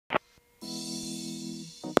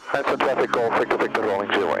Heads and traffic call, Victor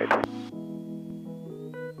rolling 08.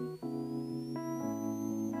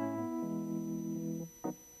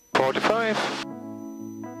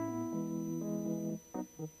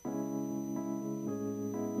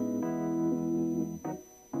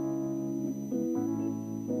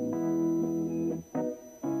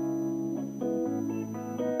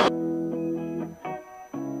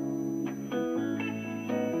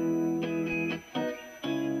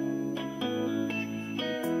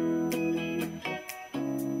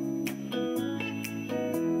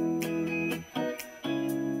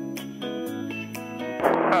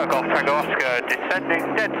 Golf Tango Oscar,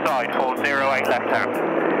 descending dead side 408 left hand.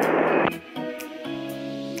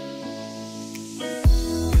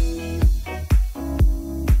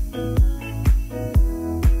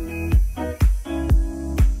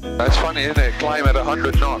 That's funny, isn't it? Climb at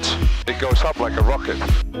 100 knots. It goes up like a rocket.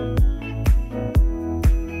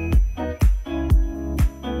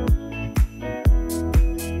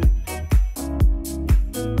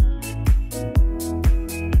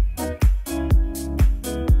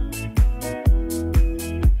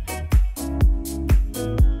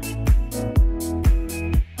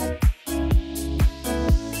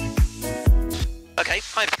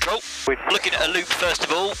 High control. Looking at a loop first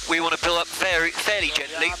of all, we want to pull up fairly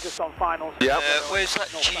gently. I'm just on finals. Yeah. Where's that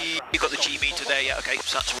G? You've got the G meter there, yeah, okay,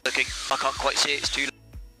 so that's working. I can't quite see it, it's too low.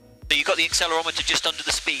 So you've got the accelerometer just under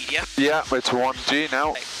the speed, yeah? Yeah, it's 1G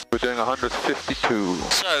now. Okay. We're doing 152.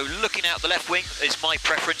 So, looking out the left wing is my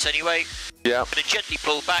preference anyway. Yeah. I'm going to gently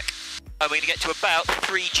pull back, and we're going to get to about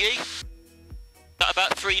 3G. Is that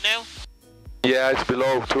about 3 now? Yeah, it's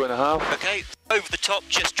below 2.5. Okay, over the top,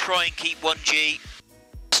 just try and keep 1G.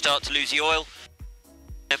 Start to lose the oil,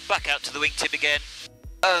 and back out to the wingtip again.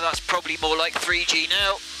 Oh, that's probably more like 3G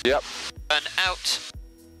now. Yep. And out.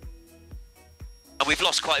 And we've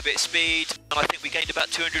lost quite a bit of speed, and I think we gained about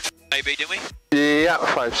 200 maybe, didn't we? Yeah,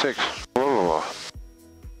 5.6. Oh.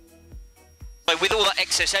 So with all that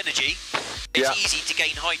excess energy, it's easy to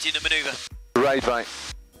gain height in a manoeuvre. Right, right.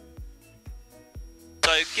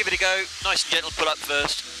 So give it a go, nice and gentle pull up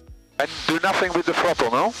first. And do nothing with the throttle,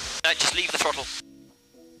 no? Just leave the throttle.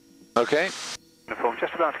 Okay.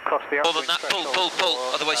 Just about to cross the More than that,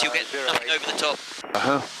 pull, otherwise you'll get nothing over the top.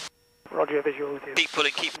 Uh-huh. Roger, visual with you. Keep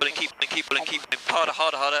pulling, keep pulling, keep pulling, keep pulling, keep pulling. Harder,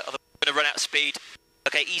 harder, harder, otherwise we're going to run out of speed.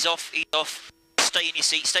 Okay, ease off, stay in your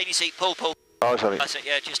seat, pull. Oh, sorry. That's it,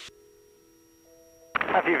 yeah, just...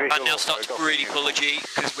 Have you visual? And now start to really pull the G,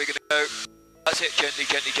 because we're going to go... That's it,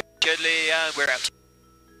 gently, and we're out.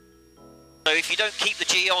 So if you don't keep the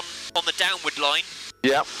G on the downward line,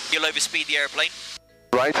 you'll overspeed the aeroplane.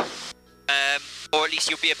 Right. Or at least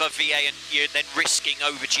you'll be above VA and you're then risking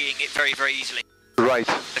over-G'ing it very, very easily. Right.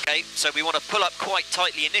 Okay, so we want to pull up quite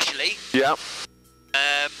tightly initially. Yeah.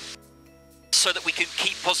 So that we can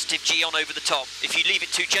keep positive G on over the top. If you leave it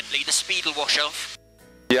too gently, the speed will wash off.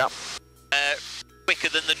 Yeah. Quicker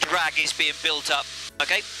than the drag is being built up.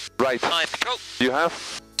 Okay? Right. I have control. You have?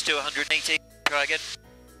 Let's do 180. Try again.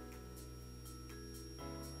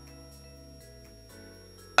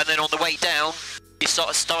 And then on the way down, you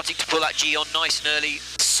start starting to pull that G on nice and early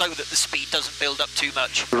so that the speed doesn't build up too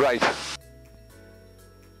much. Right.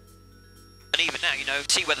 And even now, you know,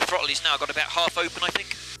 see where the throttle is now, got about half open, I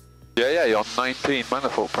think. Yeah, you're on 19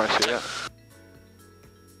 manifold pressure, yeah.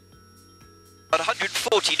 At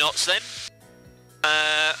 140 knots then,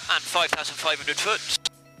 and 5,500 foot,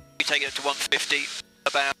 you take it up to 150,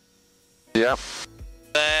 about... Yeah.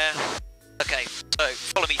 There. Okay, so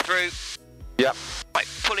follow me through. Yeah. Right,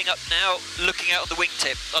 pulling up now, looking out on the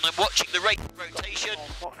wingtip, and I'm watching the rate of rotation,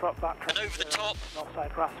 and over the top,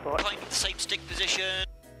 kind of the same stick position,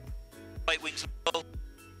 right wings level,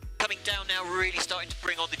 coming down now, really starting to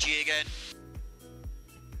bring on the G again.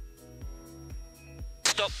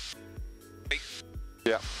 Stop.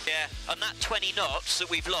 Yeah. Yeah, and that 20 knots that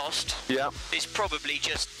we've lost is probably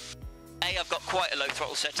just, I've got quite a low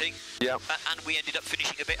throttle setting, and we ended up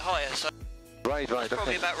finishing a bit higher, so right, that's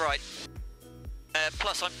probably about right.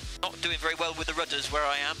 Plus I'm not doing very well with the rudders where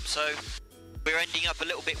I am, so we're ending up a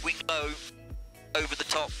little bit wing low over the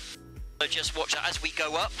top. So just watch that as we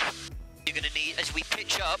go up, you're going to need, as we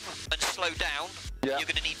pitch up and slow down, you're going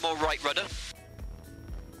to need more right rudder.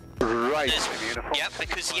 Right. Yeah,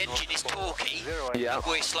 because the engine is torquey,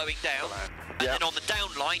 we're slowing down, and then on the down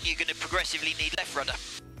line you're going to progressively need left rudder.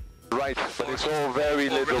 Right, but it's all very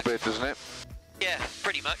little bit, isn't it? Yeah,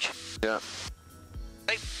 pretty much. Yeah.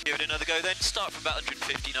 Okay, give it another go then, start from about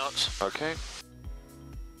 150 knots. Okay.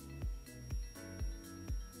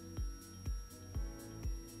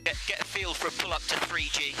 Get a feel for a pull up to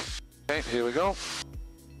 3G. Okay, here we go.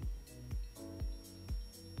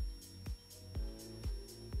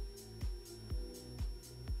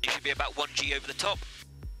 should be about 1G over the top.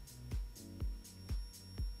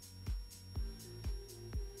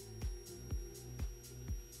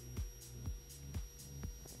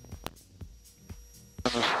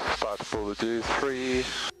 Start to pull the G3.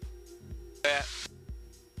 Yeah.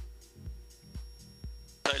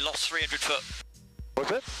 So lost 300 foot.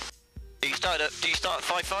 Was it? Do you start at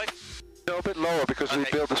 5.5? No, a bit lower because we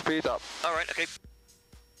built the speed up. Alright, okay.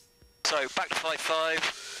 So back to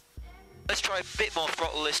 5.5. Let's try a bit more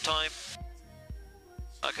throttle this time.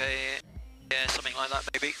 Okay, yeah, something like that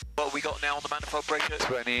maybe. What have we got now on the manifold breaker?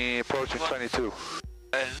 20, approaching 22.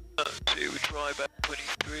 We try about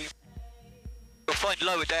 23. You'll find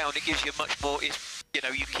lower down it gives you much more, you know,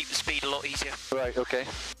 you keep the speed a lot easier. Right, okay.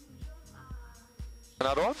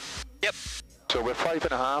 Another one? Yep. So we're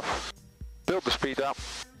 5.5. Build the speed up.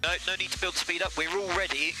 No need to build the speed up. We're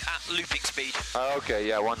already at looping speed. Okay,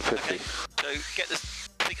 yeah, 150. Okay. So get this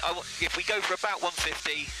thing. If we go for about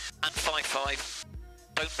 150 and 5.5,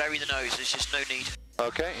 don't bury the nose. There's just no need.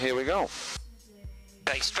 Okay, here we go.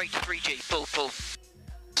 Okay, straight to 3G. Pull, pull.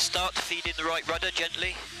 Start to feed in the right rudder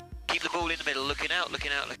gently. Keep the ball in the middle. Looking out,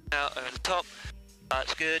 looking out, looking out over the top.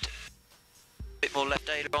 That's good. Bit more left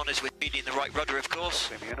aileron as we're feeding the right rudder, of course.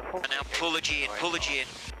 And now pull the G in. Pull the G in.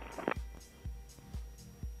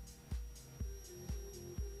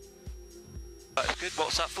 That's good.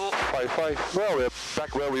 What's that for? 5.5. Well, we're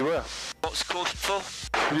back where we were. What's the caution for?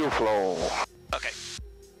 Fuel flow. Okay.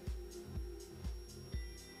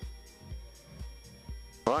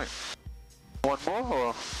 Right. One more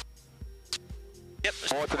or? Yep.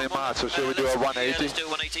 More than in March, so should we do a 180? Yeah, let's do a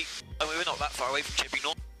 180. I mean, we're not that far away from Chipping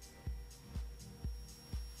North.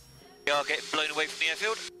 We are getting blown away from the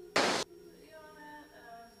airfield.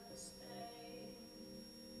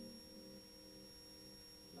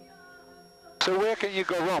 So where can you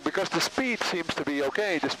go wrong? Because the speed seems to be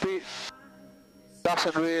okay. The speed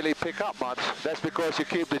doesn't really pick up much. That's because you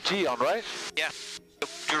keep the G on, right? Yeah. You're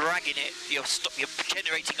dragging it. You're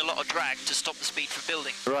generating a lot of drag to stop the speed from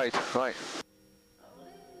building. Right, right.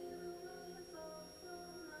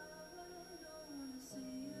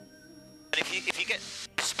 And if you get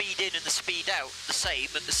speed in and the speed out the same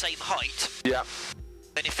at the same height, Yeah.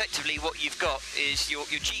 then effectively what you've got is your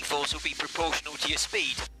G-force will be proportional to your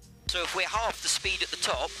speed. So if we're half the speed at the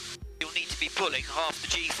top, you'll need to be pulling half the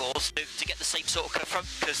G-force to get the same sort of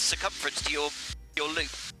circumference to your loop.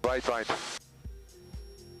 Right, right.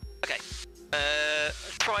 Okay.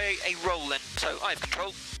 Try a roll then. So I have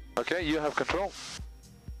control. Okay, you have control.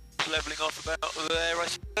 Leveling off about there, I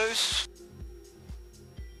suppose.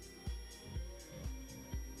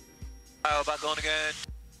 Power back on again.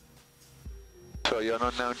 So you're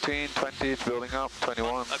on 19, 20, it's building up,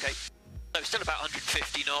 21. Okay. So still about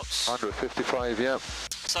 150 knots. 155, yeah.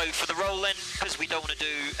 So for the roll then, because we don't want to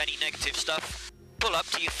do any negative stuff, pull up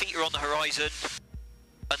till your feet are on the horizon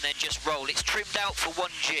and then just roll. It's trimmed out for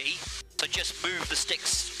 1G, so just move the sticks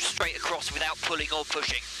straight across without pulling or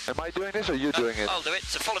pushing. Am I doing this or you doing it? I'll do it,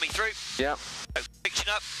 so follow me through. Yeah. So, pitching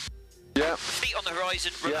up, Yeah. feet on the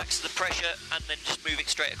horizon, relax the pressure and then just move it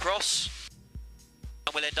straight across.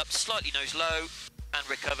 And we'll end up slightly nose low and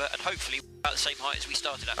recover and hopefully about the same height as we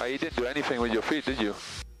started at. You didn't do anything with your feet, did you?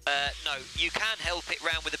 No, you can help it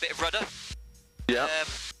round with a bit of rudder. Yeah.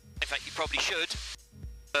 In fact, you probably should,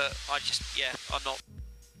 but I'm not.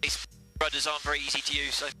 These rudders aren't very easy to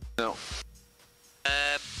use, so. No.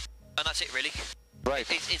 And that's it really. Right.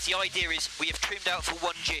 It's the idea is we have trimmed out for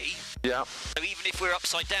 1G. Yeah. So even if we're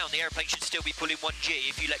upside down, the airplane should still be pulling 1G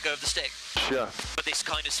if you let go of the stick. Sure. For this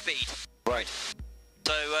kind of speed. Right.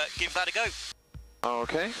 So give that a go.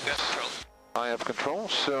 Okay. You have control. I have control,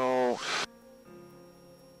 so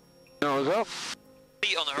nose up.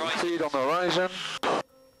 Feet on the horizon. Feet on the horizon.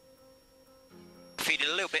 Feeding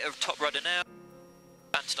a little bit of top rudder now.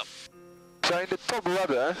 And stop. So in the top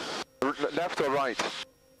rudder, left or right?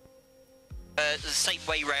 The same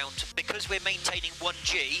way round. Because we're maintaining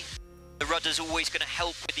 1G, the rudder's always going to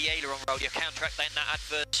help with the aileron roll. You're counteracting that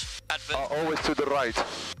adverse. Always to the right.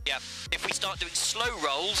 Yeah. If we start doing slow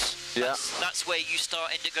rolls, that's where you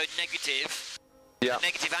start end up going negative. Yeah.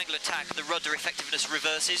 Negative angle attack, the rudder effectiveness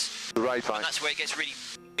reverses. Right, right. And that's where it gets really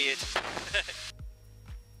weird.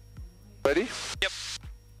 Ready? Yep.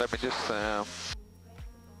 Let me just.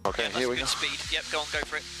 Okay, Yeah, here we go. that's good speed. Yep, go on, go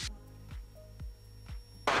for it.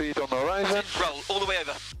 Feet on the horizon. Roll all the way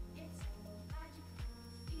over.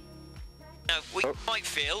 Now we might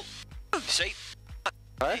feel. See?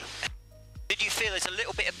 Hey? Did you feel there's a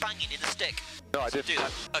little bit of banging in the stick? No, I didn't. Do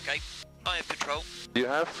that. Okay. I have control. You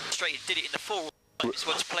have? Straight. Did it in the forward. This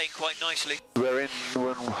one's playing quite nicely. We're in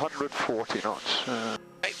 140 knots.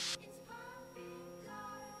 Okay.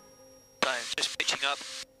 So just pitching up.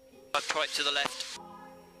 I've tried to the left.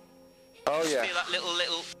 Oh yeah. Feel that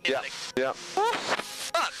little Yeah. nibbling. Yeah.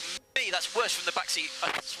 Fuck me, that's worse from the back seat.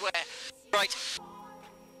 I swear. Right.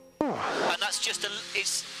 And that's just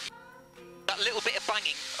it's that little bit of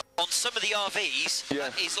banging on some of the RVs. Yeah.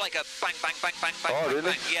 That is like a bang, bang, bang, bang, bang, Oh, bang,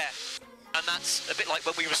 really? bang. Yeah. And that's a bit like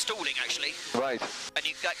when we were stalling, actually. Right. And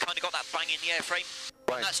you kind of got that bang in the airframe.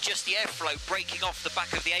 Right. And that's just the airflow breaking off the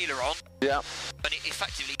back of the aileron. Yeah. And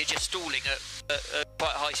effectively, you're just stalling at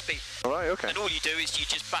quite a high speed. All right. Okay. And all you do is you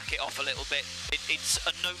just back it off a little bit. It's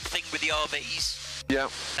a known thing with the RVs. Yeah.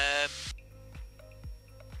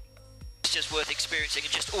 It's just worth experiencing,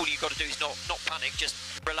 and just all you've got to do is not panic, just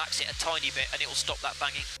relax it a tiny bit and it will stop that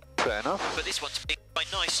banging. Fair enough. But this one's being quite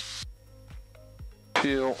nice.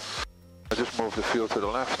 Fuel. I just moved the fuel to the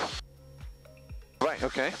left. Right.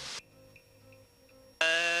 Okay.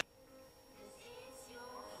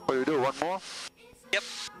 What do we do? One more? Yep.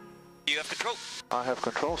 You have control. I have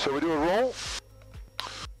control. So we do a roll.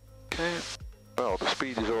 Okay. Well, the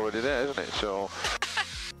speed is already there, isn't it? So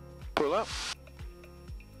pull up.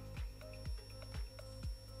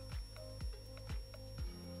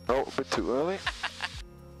 Oh, a bit too early.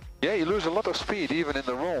 Yeah, you lose a lot of speed even in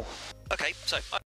the roll. Okay, so